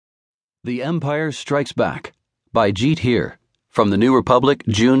The Empire Strikes Back by Jeet Heer, from the New Republic,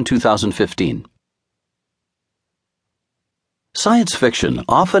 June 2015. Science fiction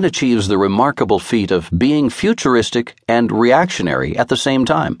often achieves the remarkable feat of being futuristic and reactionary at the same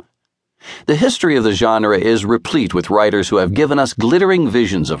time. The history of the genre is replete with writers who have given us glittering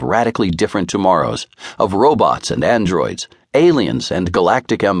visions of radically different tomorrows, of robots and androids, aliens and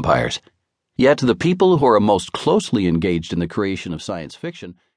galactic empires. Yet the people who are most closely engaged in the creation of science fiction